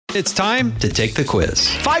It's time to take the quiz.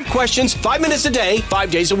 5 questions, 5 minutes a day,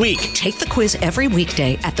 5 days a week. Take the quiz every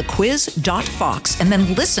weekday at thequiz.fox and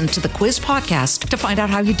then listen to the quiz podcast to find out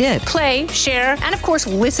how you did. Play, share, and of course,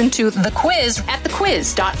 listen to The Quiz at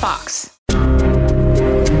thequiz.fox.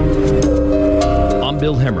 I'm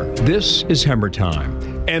Bill Hemmer. This is Hemmer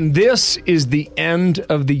Time. And this is the end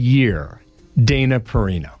of the year. Dana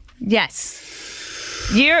Perino. Yes.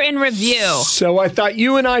 Year in review. So I thought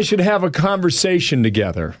you and I should have a conversation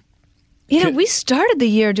together. You know, we started the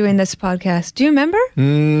year doing this podcast. Do you remember?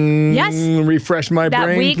 Yes. Refresh my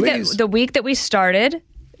brain, please. The week that we started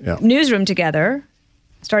Newsroom together,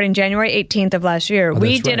 starting January 18th of last year,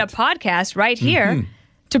 we did a podcast right here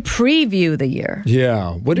to preview the year.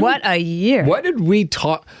 Yeah. What a year. What did we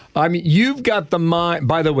talk? I mean, you've got the mind.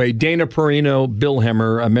 By the way, Dana Perino, Bill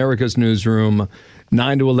Hemmer, America's Newsroom,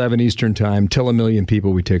 9 to 11 Eastern Time. Tell a million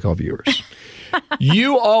people we take all viewers.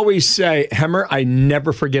 You always say, Hemmer, I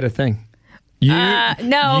never forget a thing.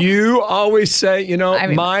 No. You always say,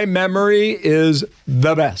 my memory is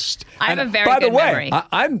the best. I have a very good memory. By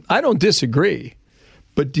the way, I don't disagree.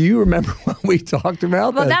 But do you remember what we talked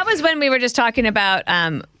about? Well, that was when we were just talking about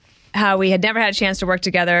how we had never had a chance to work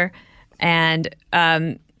together. And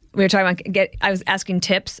we were talking about, I was asking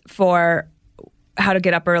tips for how to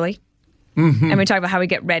get up early. Mm-hmm. And we talked about how we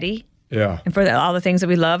get ready. Yeah. And for all the things that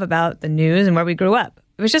we love about the news and where we grew up.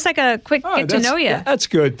 It was just like a quick get to know you. That's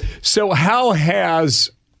good. So how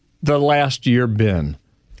has the last year been?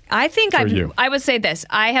 I think I would say this.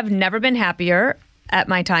 I have never been happier at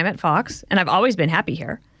my time at Fox, and I've always been happy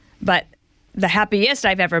here. But the happiest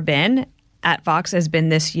I've ever been at Fox has been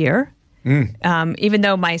this year. Even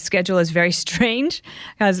though my schedule is very strange,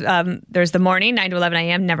 because there's the morning, 9 to 11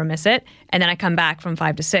 a.m., never miss it, and then I come back from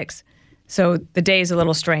 5 to 6. So the day is a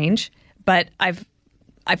little strange, but I,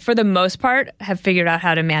 for the most part, have figured out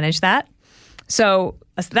how to manage that. So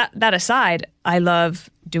that aside, I love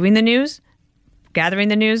doing the news, gathering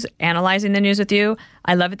the news, analyzing the news with you.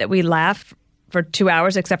 I love it that we laugh for 2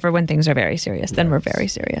 hours, except for when things are very serious. Then we're very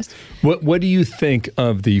serious. What do you think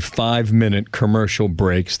of the 5-minute commercial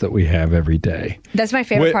breaks that we have every day? That's my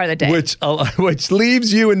favorite part of the day. Which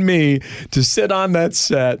leaves you and me to sit on that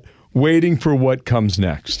set waiting for what comes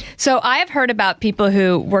next. So I have heard about people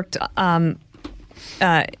who worked a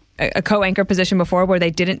co-anchor position before where they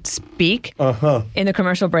didn't speak in the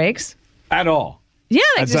commercial breaks. At all. Yeah,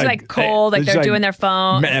 just like cold, like they're doing their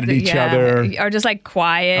phone. Mad at each other. Or just like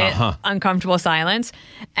quiet, uncomfortable silence.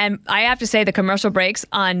 And I have to say the commercial breaks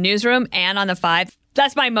on Newsroom and on the 5,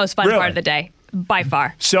 that's my most fun part of the day, by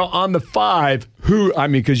far. So on the 5,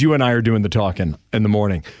 because you and I are doing the talking in the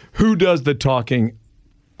morning, who does the talking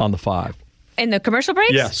on the 5? In the commercial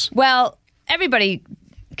breaks? Yes. Well, everybody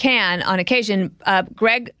can on occasion.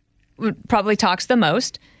 Greg probably talks the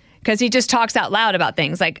most because he just talks out loud about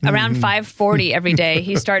things. Like around 5:40 every day,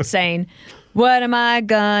 he starts saying, "What am I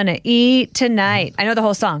gonna eat tonight?" I know the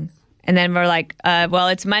whole song. And then we're like, well,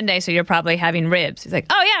 it's Monday, so you're probably having ribs. He's like,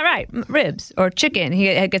 oh, yeah, right, ribs or chicken. He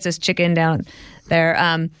gets his chicken down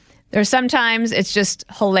there. There's sometimes it's just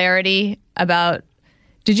hilarity about,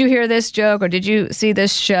 did you hear this joke or did you see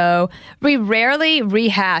this show? We rarely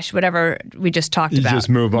rehash whatever we just talked about. You just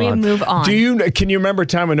move on. We move on. Can you remember a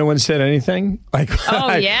time when no one said anything?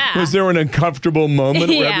 Yeah. Was there an uncomfortable moment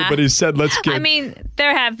where everybody said, let's get... I mean,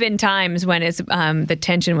 there have been times when it's the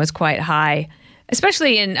tension was quite high,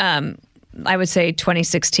 especially in, I would say,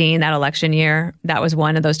 2016, that election year. That was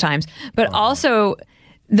one of those times. But also,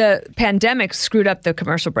 the pandemic screwed up the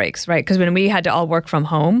commercial breaks, right? Because when we had to all work from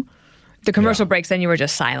home, the commercial breaks, then you were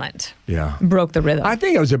just silent. Yeah. Broke the rhythm. I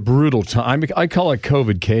think it was a brutal time. I call it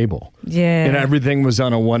COVID cable. Yeah. And everything was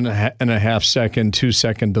on a 1.5 second, 2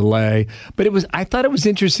 second delay. But I thought it was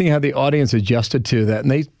interesting how the audience adjusted to that.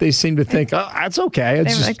 And they seemed to think, oh, that's okay.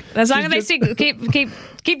 It's just, as long as they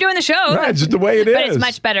keep doing the show. Right, it's just the way it is. But it's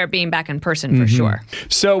much better being back in person for sure.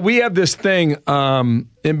 So we have this thing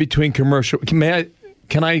in between commercial. Can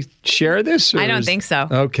I share this? I don't think so.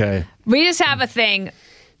 Okay. We just have a thing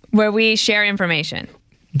where we share information.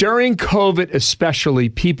 During COVID especially,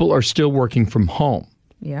 people are still working from home.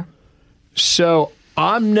 Yeah. So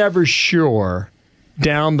I'm never sure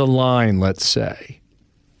down the line, let's say,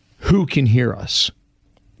 who can hear us.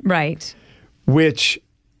 Right. Which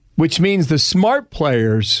means the smart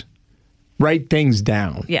players write things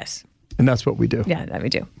down. Yes. And that's what we do. Yeah, that we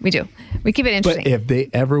do. We do. We keep it interesting. But if they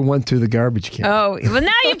ever went through the garbage can. Oh, well,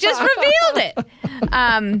 now you've just revealed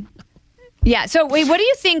it. Yeah. So, wait, what do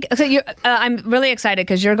you think? So, I'm really excited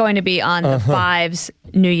because you're going to be on the Five's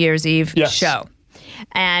New Year's Eve show.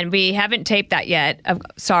 And we haven't taped that yet.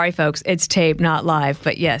 Sorry, folks. It's taped, not live.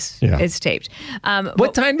 But yes, it's taped.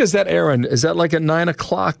 What time does that air on? Is that like a 9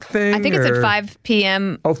 o'clock thing? I think it's at 5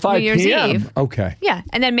 p.m. Oh, 5 New Year's p.m. Eve. Okay. Yeah.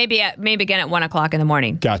 And then maybe again at 1 o'clock in the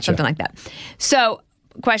morning. Gotcha. Something like that. So,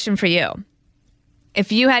 question for you.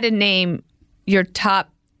 If you had to name your top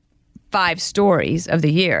 5 stories of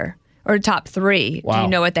the year, or top 3, do you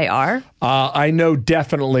know what they are? I know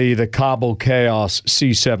definitely the Kabul Chaos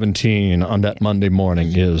C-17 on that Monday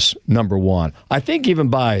morning is number 1. I think even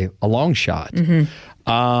by a long shot.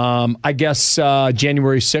 I guess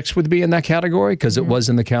January 6th would be in that category because it was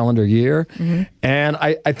in the calendar year. And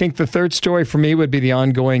I think the third story for me would be the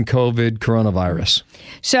ongoing COVID coronavirus.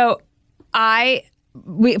 So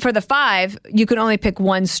for the 5, you could only pick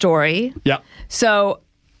one story. Yeah. So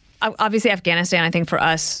obviously Afghanistan, I think for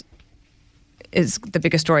us, is the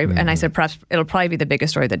biggest story. And I said perhaps it'll probably be the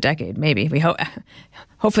biggest story of the decade, maybe. We hope,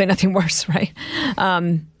 hopefully nothing worse, right?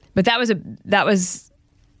 But that was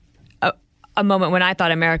a moment when I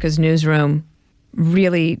thought America's Newsroom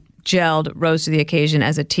really gelled, rose to the occasion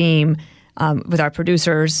as a team with our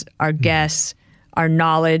producers, our guests, our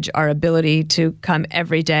knowledge, our ability to come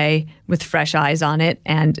every day with fresh eyes on it.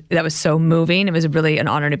 And that was so moving. It was really an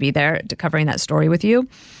honor to be there covering that story with you.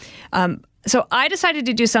 So I decided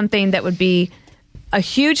to do something that would be a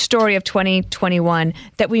huge story of 2021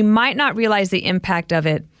 that we might not realize the impact of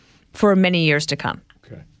it for many years to come.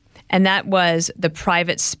 Okay. And that was the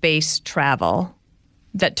private space travel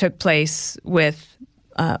that took place with,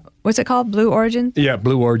 what's it called? Blue Origin? Yeah,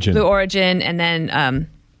 Blue Origin. Blue Origin, and then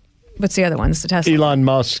what's the other ones? The Tesla. Elon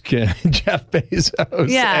Musk and Jeff Bezos.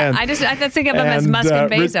 Yeah, I think of them as Musk and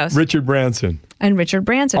Bezos. Richard Branson. And Richard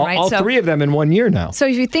Branson, right? All 3 of them in 1 year now. So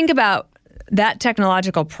if you think about that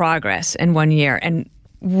technological progress in 1 year and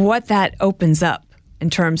what that opens up in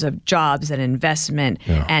terms of jobs and investment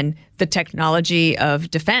and the technology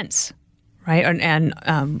of defense, right?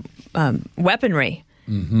 And weaponry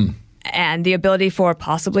and the ability for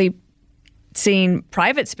possibly seeing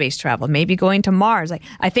private space travel, maybe going to Mars. Like,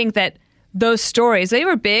 I think that those stories, they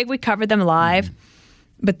were big. We covered them live.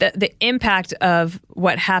 But the impact of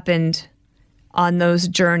what happened on those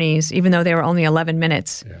journeys, even though they were only 11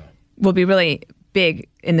 minutes, will be really big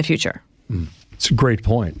in the future. It's a great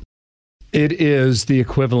point. It is the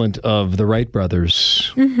equivalent of the Wright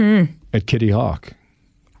brothers at Kitty Hawk.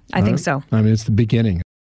 I think so. I mean, it's the beginning.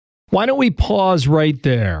 Why don't we pause right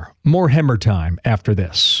there? More Hemmer time after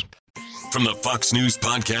this. From the Fox News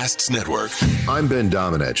Podcasts Network. I'm Ben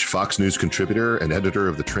Domenech, Fox News contributor and editor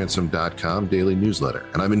of the Transom.com daily newsletter,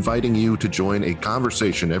 and I'm inviting you to join a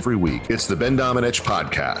conversation every week. It's the Ben Domenech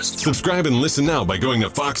Podcast. Subscribe and listen now by going to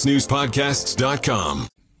foxnewspodcasts.com.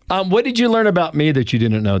 What did you learn about me that you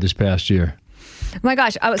didn't know this past year? Oh my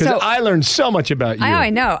gosh. Because I learned so much about you. I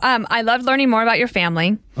know. I loved learning more about your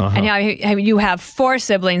family and how you have 4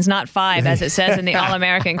 siblings, not 5, as it says in the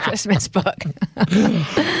All-American Christmas book.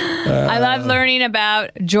 I love learning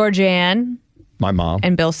about Georgianne. My mom.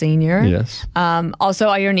 And Bill Sr. Yes. Also,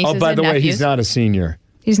 all your nieces and nephews. Oh, by the way, he's not a senior.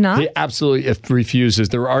 He's not? He absolutely refuses.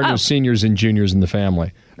 There are no seniors and juniors in the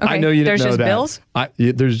family. Okay. I know you didn't know that. Bills?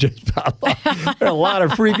 There's just a lot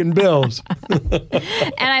of freaking Bills.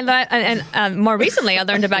 And more recently, I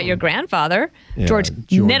learned about your grandfather, George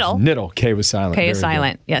Niddle. Niddle. K was silent. K is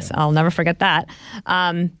silent. Good. Yes, I'll never forget that.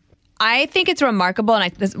 I think it's remarkable,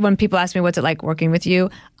 and when people ask me what's it like working with you,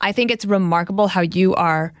 I think it's remarkable how you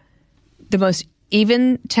are the most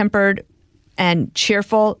even-tempered and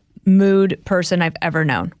cheerful mood person I've ever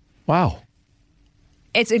known. Wow.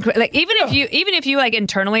 It's like even if you like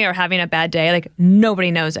internally are having a bad day, like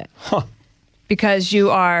nobody knows it, because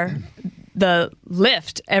you are the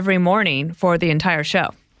lift every morning for the entire show.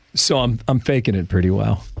 So I'm faking it pretty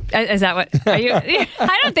well. Is that what? Are you?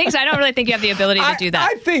 I don't think so. I don't really think you have the ability to do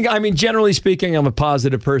that. I mean, generally speaking, I'm a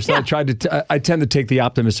positive person. Yeah. I tend to take the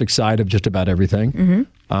optimistic side of just about everything.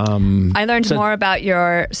 I learned more about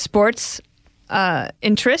your sports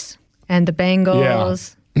interests and the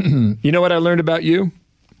Bengals. Yeah. You know what I learned about you?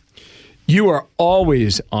 You are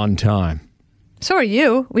always on time. So are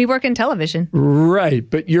you. We work in television. Right,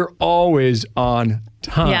 but you're always on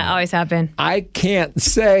time. Yeah, always have been. I can't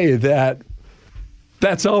say that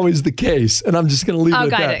that's always the case, and I'm just going to leave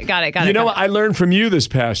it at that. Got it. You know what I learned from you this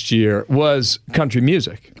past year was country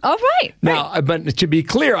music. Oh, right. Now, but to be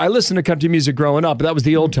clear, I listened to country music growing up, but that was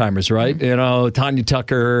the old timers, right? You know, Tanya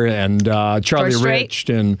Tucker and Charlie Rich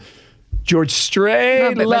and George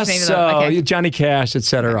Strait, less so, Johnny Cash,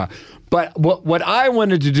 etc. But what I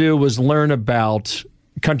wanted to do was learn about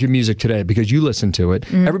country music today because you listen to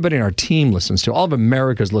it. Everybody in our team listens to it. All of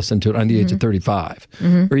America's listened to it on the age of 35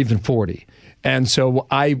 or even 40. And so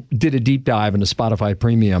I did a deep dive into Spotify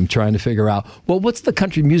Premium trying to figure out, well, what's the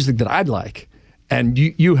country music that I'd like? And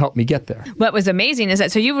you helped me get there. What was amazing is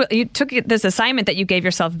that you took this assignment that you gave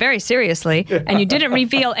yourself very seriously, and you didn't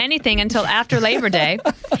reveal anything until after Labor Day.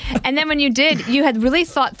 And then when you did, you had really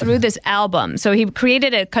thought through this album. So he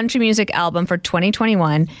created a country music album for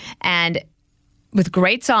 2021, and with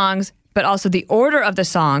great songs, but also the order of the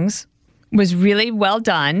songs was really well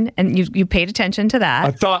done, and you paid attention to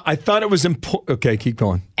that. I thought it was important. Okay, keep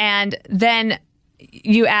going. And then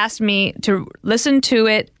you asked me to listen to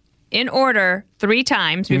it in order 3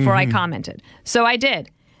 times before I commented. So I did.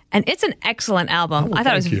 And it's an excellent album. I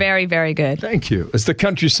thought it was very, very good. Thank you. It's the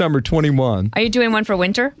Country Summer 21. Are you doing one for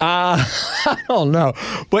winter? I don't know.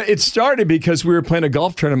 But it started because we were playing a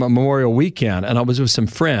golf tournament Memorial Weekend, and I was with some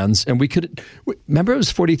friends, and remember it was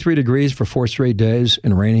 43 degrees for 4 straight days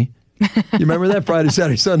and rainy? You remember that? Friday,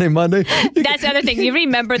 Saturday, Sunday, Monday? That's the other thing. You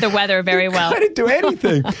remember the weather very well. I didn't do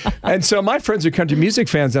anything. And so my friends are country music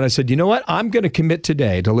fans, and I said, you know what? I'm going to commit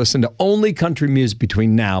today to listen to only country music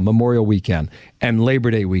between now, Memorial Weekend, and Labor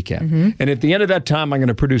Day weekend. Mm-hmm. And at the end of that time, I'm going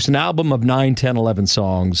to produce an album of 9, 10, 11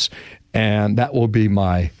 songs, and that will be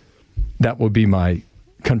my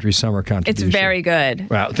country summer contribution. It's very good.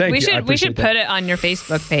 Wow, thank you. We should put it on your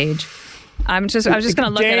Facebook page. I was just going to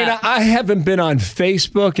look Dana, it up. I haven't been on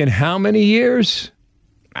Facebook in how many years?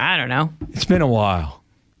 I don't know. It's been a while.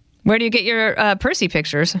 Where do you get your Percy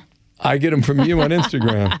pictures? I get them from you on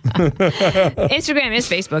Instagram. Instagram is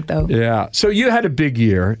Facebook, though. Yeah. So you had a big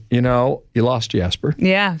year. You lost Jasper.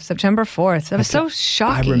 Yeah, September 4th. That was so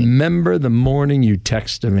shocking. I remember the morning you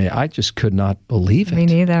texted me. I just could not believe it. Me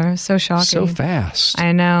neither. It was so shocking. So fast.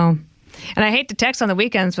 I know. And I hate to text on the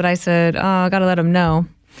weekends, but I said, I got to let him know.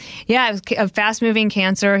 Yeah, it was a fast-moving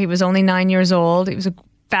cancer. He was only 9 years old. He was a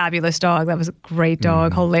fabulous dog. That was a great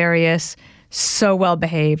dog, hilarious, so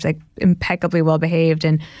well-behaved, like impeccably well-behaved.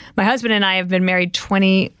 And my husband and I have been married 4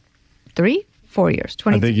 years.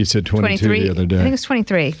 I think you said 22 the other day. I think it's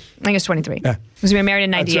 23. Yeah. Because we were married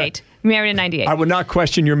in 98. Right. We married in 98. I would not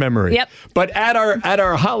question your memory. Yep. But at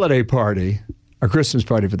our holiday party, our Christmas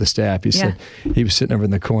party for the staff, he was sitting over in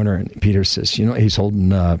the corner, and Peter says, he's holding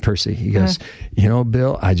Percy. He goes,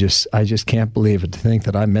 Bill, I just can't believe it to think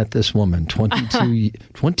that I met this woman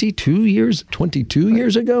 22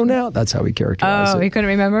 years ago now. That's how he characterized it. Oh, he couldn't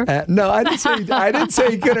remember? No, I didn't say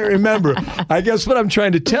he couldn't remember. I guess what I'm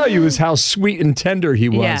trying to tell you is how sweet and tender he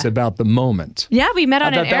was about the moment. Yeah, we met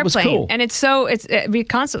on an airplane. That was cool. And we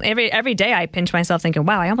constantly, every day I pinch myself thinking,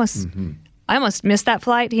 wow, I almost missed that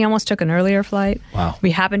flight. He almost took an earlier flight. Wow.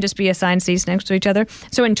 We happened to just be assigned seats next to each other.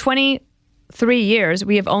 So in 23 years,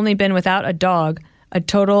 we have only been without a dog a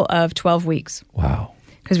total of 12 weeks. Wow.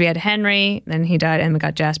 Because we had Henry, then he died, and we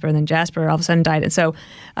got Jasper, and then Jasper all of a sudden died. And so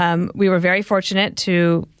we were very fortunate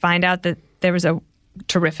to find out that there was a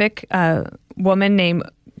terrific woman named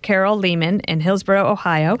Carol Lehman in Hillsboro,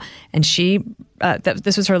 Ohio, and she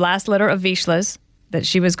this was her last litter of Vizslas that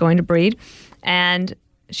she was going to breed. And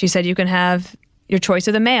she said, you can have your choice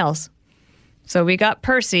of the males. So we got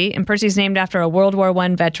Percy, and Percy's named after a World War I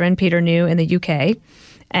veteran, Peter New, in the UK.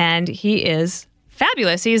 And he is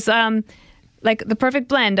fabulous. He's like the perfect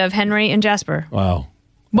blend of Henry and Jasper. Wow.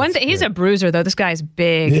 He's a bruiser, though. This guy's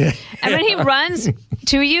big. Yeah. And when he runs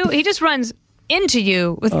to you, he just runs into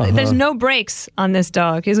you. There's no brakes on this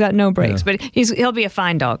dog. He's got no brakes, but he'll be a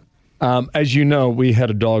fine dog. As you know, we had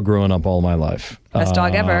a dog growing up all my life. Best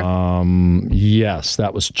dog ever. Yes,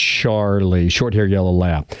 that was Charlie, short-haired yellow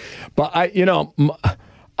lab. But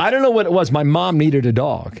I don't know what it was. My mom needed a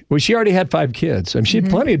dog. Well, she already had 5 kids. She had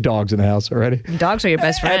plenty of dogs in the house already. Dogs are your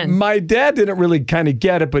best friend. And my dad didn't really kind of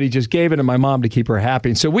get it, but he just gave it to my mom to keep her happy.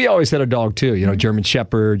 And so we always had a dog too. German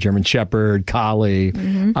Shepherd, Collie.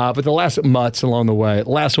 But the last mutts along the way. The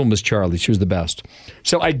last one was Charlie. She was the best.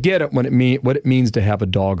 So I get it what it means to have a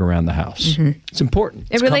dog around the house. It's important.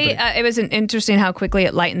 It was interesting how quickly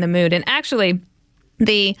it lightened the mood. And actually,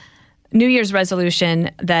 the New Year's resolution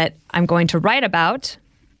that I'm going to write about,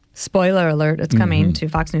 spoiler alert, it's coming to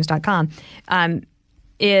foxnews.com,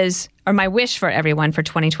 my wish for everyone for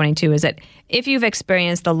 2022 is that if you've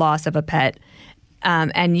experienced the loss of a pet,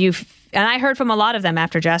 and I heard from a lot of them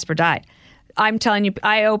after Jasper died, I'm telling you,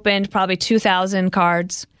 I opened probably 2,000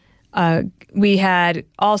 cards. We had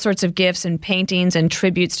all sorts of gifts and paintings and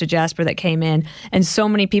tributes to Jasper that came in, and so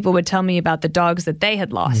many people would tell me about the dogs that they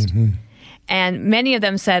had lost. And many of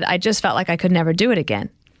them said, I just felt like I could never do it again.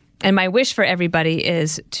 And my wish for everybody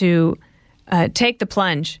is to take the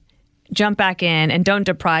plunge, jump back in, and don't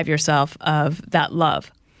deprive yourself of that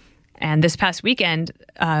love. And this past weekend,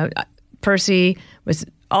 Percy was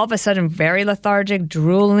all of a sudden very lethargic,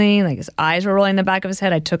 drooling, like his eyes were rolling in the back of his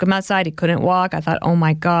head. I took him outside. He couldn't walk. I thought, oh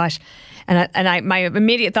my gosh. And my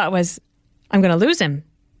immediate thought was, I'm going to lose him.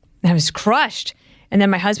 And I was crushed. And then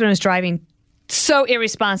my husband was driving so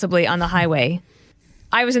irresponsibly on the highway.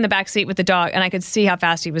 I was in the back seat with the dog, and I could see how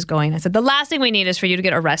fast he was going. I said, the last thing we need is for you to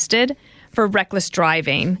get arrested for reckless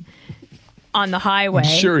driving on the highway.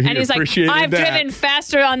 I'm sure and he's like, I've driven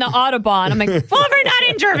faster on the Autobahn. I'm like, well, we're not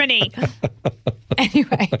in Germany.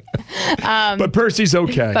 Anyway. But Percy's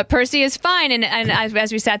okay. But Percy is fine. And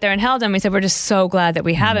as we sat there and held him, we said, we're just so glad that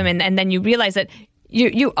we have him. And then you realize that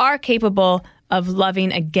you are capable of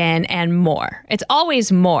loving again and more. It's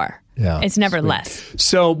always more. Yeah, it's never less.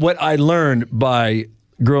 So what I learned by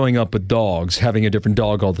growing up with dogs, having a different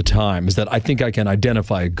dog all the time, is that I think I can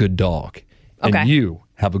identify a good dog. Okay. And you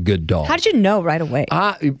have a good dog. How did you know right away?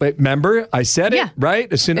 But remember, I said it,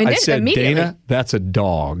 right? As soon as I said, Dana, that's a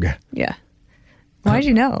dog. Yeah. Why did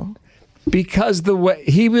you know? Because the way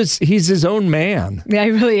he's his own man. Yeah,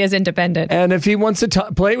 he really is independent. And if he wants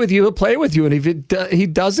to play with you, he'll play with you. And if he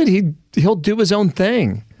does it, he'll do his own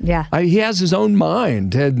thing. Yeah. He has his own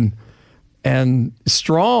mind and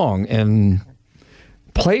strong and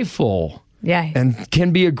playful. Yeah. And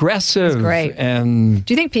can be aggressive. That's great. And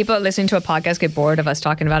do you think people listening to a podcast get bored of us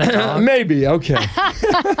talking about a dog? Maybe. Okay.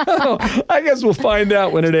 I guess we'll find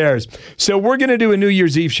out when it airs. So we're going to do a New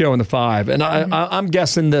Year's Eve show in the 5. And I'm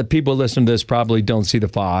guessing that people listening to this probably don't see the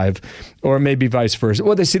 5, or maybe vice versa.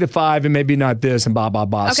 Well, they see the 5 and maybe not this and blah, blah,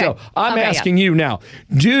 blah. Okay. So I'm asking you now,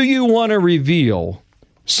 do you want to reveal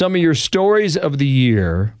some of your stories of the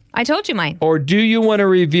year? I told you mine. Or do you want to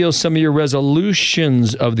reveal some of your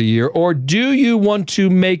resolutions of the year? Or do you want to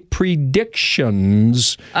make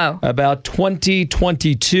predictions about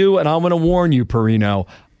 2022? And I'm going to warn you, Perino,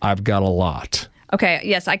 I've got a lot. Okay,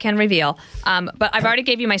 yes, I can reveal. But I've already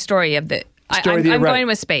gave you my story of the... I'm going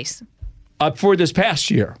with space. For this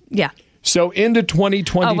past year? Yeah. So into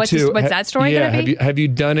 2022. What's that story going to be? Have you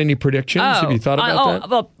done any predictions? Have you thought about that?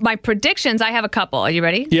 Well, my predictions, I have a couple. Are you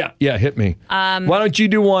ready? Yeah, hit me. Why don't you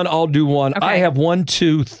do one? I'll do one. Okay. I have 1,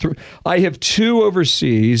 2, 3. I have 2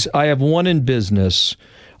 overseas. I have 1 in business.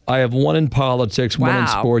 I have 1 in politics, 1 in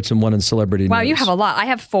sports, and 1 in celebrity news. Wow, you have a lot. I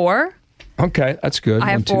have 4. Okay, that's good.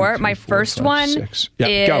 I have 4. 2, 3, my 4, first 5, one 6.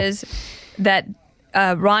 Yeah, is that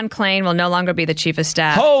Ron Klain will no longer be the chief of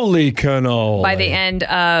staff. Holy cannoli. By the end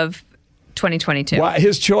of 2022. Well,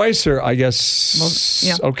 his choice, or I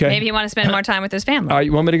guess, okay. Maybe he wants to spend more time with his family. All right,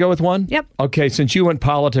 you want me to go with 1? Yep. Okay, since you went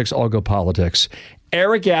politics, I'll go politics.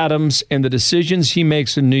 Eric Adams and the decisions he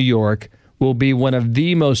makes in New York will be one of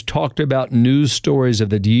the most talked about news stories of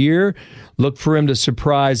the year. Look for him to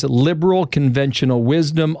surprise liberal conventional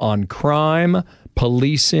wisdom on crime,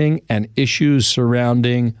 policing, and issues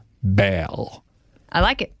surrounding bail. I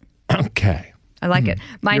like it. Okay. I like it.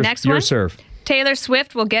 My next one. Your serve. Taylor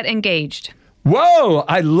Swift will get engaged. Whoa,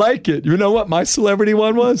 I like it. You know what my celebrity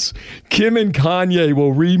one was? Kim and Kanye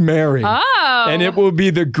will remarry. Oh. And it will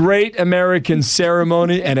be the great American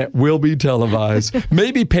ceremony, and it will be televised.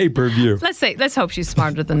 Maybe pay-per-view. Let's hope she's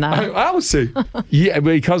smarter than that. I will see. Yeah,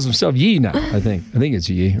 but he calls himself Yee now, I think. I think it's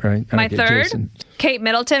Yee, right? My third, Kate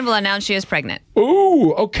Middleton will announce she is pregnant.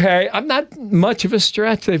 Ooh, okay. I'm not much of a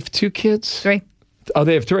stretch. They have 2 kids? 3. Oh,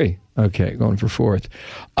 they have 3. Okay, going for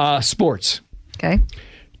 4th. Sports. Okay.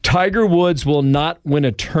 Tiger Woods will not win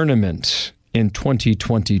a tournament in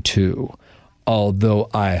 2022, although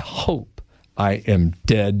I hope I am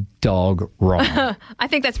dead dog wrong. I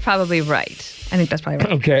think that's probably right.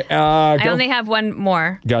 Okay. I only have one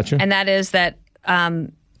more. Gotcha. And that is that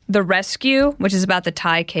The Rescue, which is about the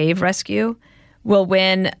Thai cave rescue, will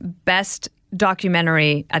win Best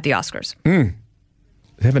Documentary at the Oscars. They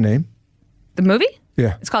have a name? The movie?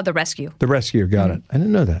 Yeah. It's called The Rescue. The Rescue, got it. I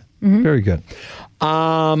didn't know that. Very good.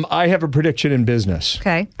 I have a prediction in business.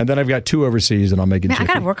 Okay. And then I've got 2 overseas, and I'll make it I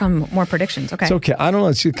got to work on more predictions. Okay. It's okay. I don't know.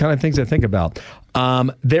 It's the kind of things I think about.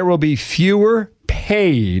 There will be fewer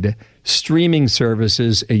paid streaming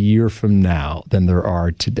services a year from now than there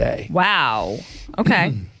are today. Wow.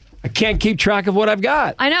 Okay. I can't keep track of what I've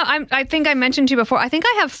got. I know. I think I mentioned to you before. I think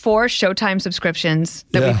I have 4 Showtime subscriptions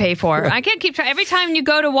that we pay for. I can't keep track. Every time you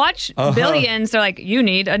go to watch Billions, they're like, you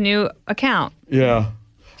need a new account. Yeah.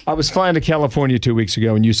 I was flying to California 2 weeks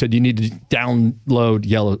ago, and you said you need to download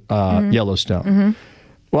Yellowstone.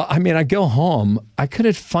 Well, I mean, I go home. I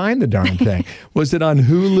couldn't find the darn thing. Was it on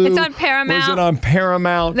Hulu? It's on Paramount. Was it on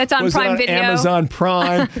Paramount? That's on was Prime it on Video. Amazon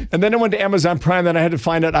Prime. And then I went to Amazon Prime. Then I had to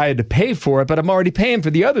find out I had to pay for it, but I'm already paying for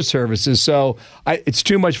the other services. So it's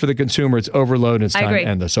too much for the consumer. It's overload. It's time to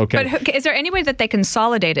end this. Okay. But is there any way that they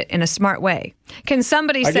consolidate it in a smart way? Can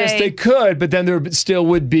somebody say... I guess they could, but then there still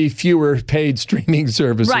would be fewer paid streaming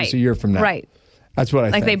services a year from now. Right. That's what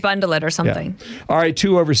I think. Like they bundle it or something. Yeah. All right,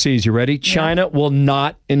 2 overseas. You ready? China will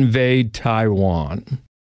not invade Taiwan.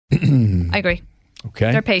 I agree.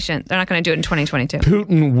 Okay. They're patient. They're not going to do it in 2022.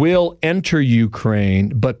 Putin will enter Ukraine,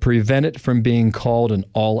 but prevent it from being called an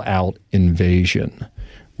all-out invasion,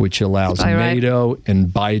 which allows NATO and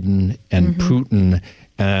Biden and Putin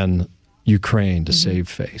and Ukraine to save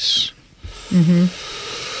face. Do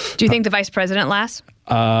you think the vice president lasts?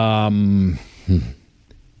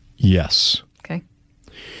 Yes. Okay.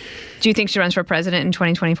 Do you think she runs for president in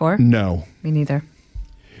 2024? No. Me neither.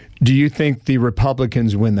 Do you think the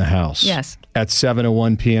Republicans win the House? Yes. At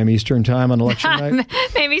 7:01 p.m. Eastern Time on election night?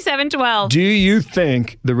 Maybe 7:12. Do you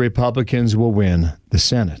think the Republicans will win the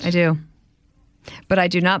Senate? I do. But I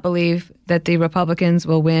do not believe that the Republicans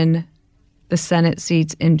will win the Senate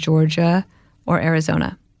seats in Georgia or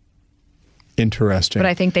Arizona. Interesting. But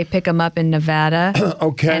I think they pick them up in Nevada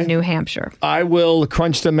and New Hampshire. I will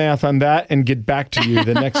crunch the math on that and get back to you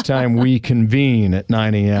the next time we convene at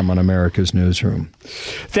 9 a.m. on America's Newsroom.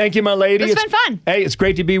 Thank you, my lady. It's been fun. Hey, it's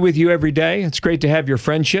great to be with you every day. It's great to have your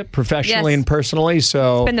friendship professionally and personally.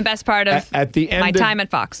 So it's been the best part of at the end my time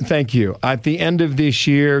at Fox. Thank you. At the end of this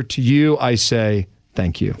year, to you, I say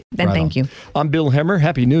thank you. Then thank you. I'm Bill Hemmer.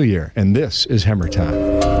 Happy New Year. And this is Hemmer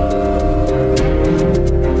Time.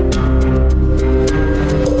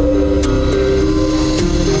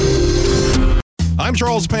 I'm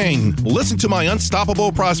Charles Payne. Listen to my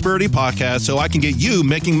Unstoppable Prosperity podcast so I can get you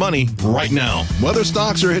making money right now. Whether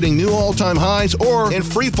stocks are hitting new all-time highs or in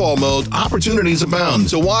free fall mode, opportunities abound.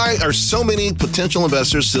 So why are so many potential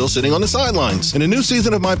investors still sitting on the sidelines? In a new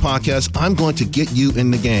season of my podcast, I'm going to get you in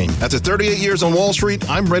the game. After 38 years on Wall Street,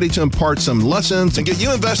 I'm ready to impart some lessons and get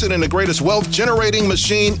you invested in the greatest wealth-generating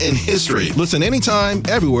machine in history. Listen anytime,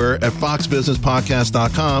 everywhere at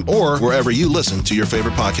foxbusinesspodcast.com or wherever you listen to your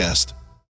favorite podcast.